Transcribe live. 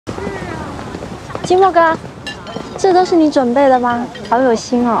金墨哥，这都是你准备的吗？好有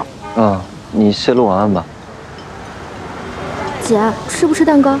心哦。嗯，你先录晚安吧。姐，吃不吃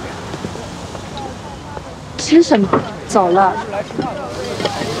蛋糕？吃什么？走了。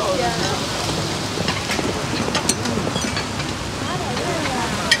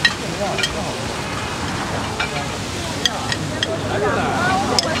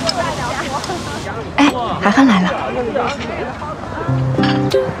哎，涵涵来了。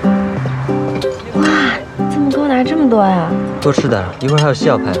哇，怎么给我拿这么多呀？多吃点，一会儿还有戏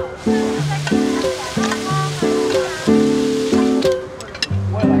要拍。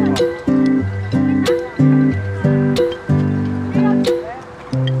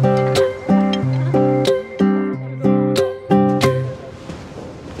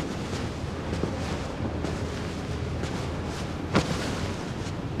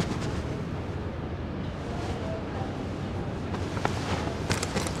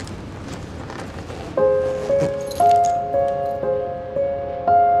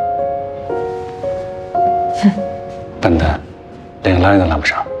笨蛋，连个拉链都拉不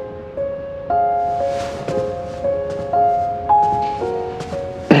上。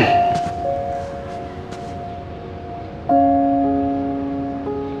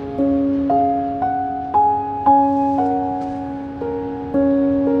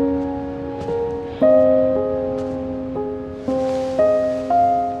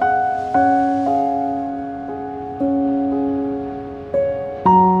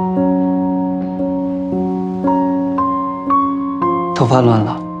头发乱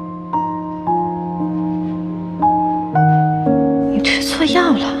了，你吃错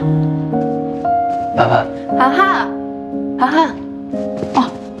药了。婉婉，涵涵，涵涵，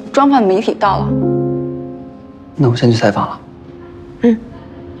哦，装扮媒体到了。那我先去采访了。嗯。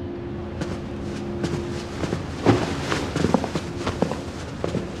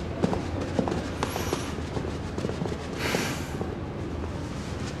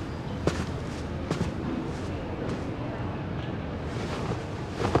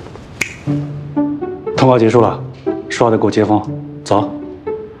通告结束了，说好的给我接风，走。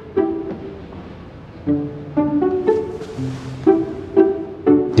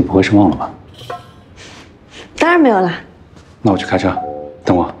你不会是忘了吧？当然没有啦。那我去开车，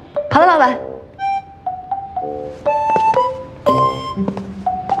等我。好的，老板。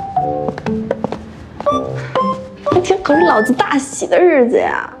今天可是老子大喜的日子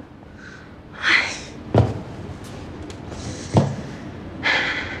呀！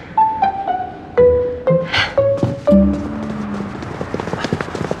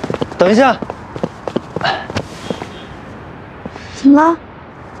等一下，怎么了？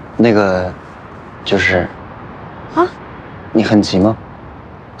那个，就是啊，你很急吗？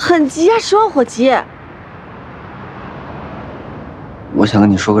很急啊，10万火急。我想跟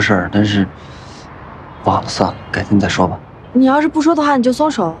你说个事儿，但是忘了，算了，改天再说吧。你要是不说的话，你就松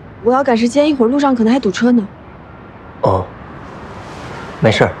手。我要赶时间，一会儿路上可能还堵车呢。哦，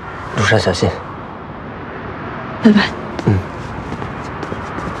没事儿，路上小心。拜拜。嗯。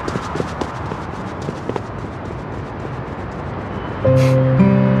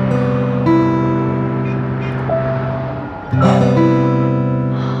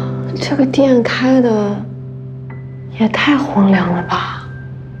这个店开的也太荒凉了吧！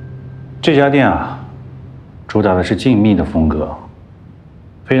这家店啊，主打的是静谧的风格，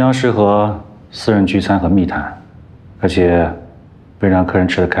非常适合私人聚餐和密谈，而且为了让客人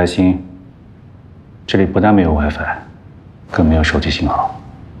吃得开心，这里不但没有 WiFi， 更没有手机信号。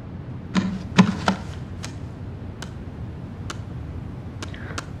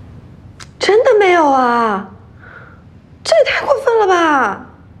真的没有啊？这也太过分了吧！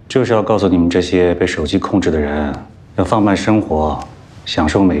就是要告诉你们这些被手机控制的人，要放慢生活，享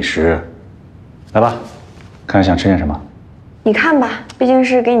受美食。来吧，看看想吃点什么。你看吧，毕竟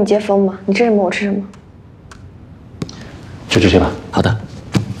是给你接风嘛，你吃什么我吃什么。就这些吧。好的。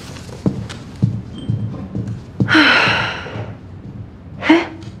哎，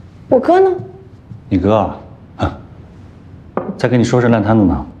我哥呢？你哥啊，在跟你收拾烂摊子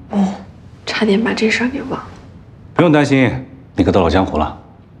呢。哦，差点把这事儿给忘了。不用担心，你哥到老江湖了。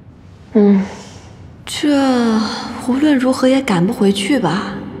嗯，这无论如何也赶不回去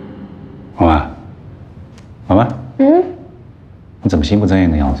吧？婉婉，婉婉，嗯，你怎么心不在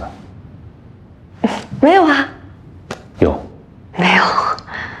焉的样子？没有啊，有，没有。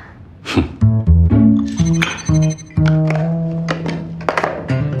哼。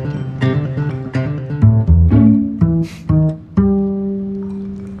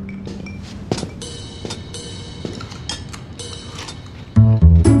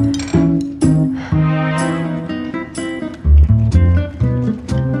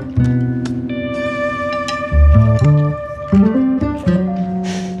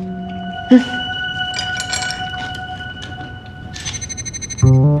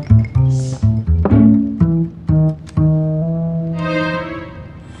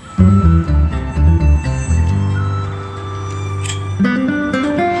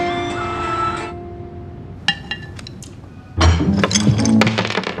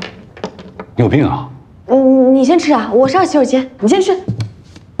你有病啊！你先吃啊，我上洗手间，你先吃。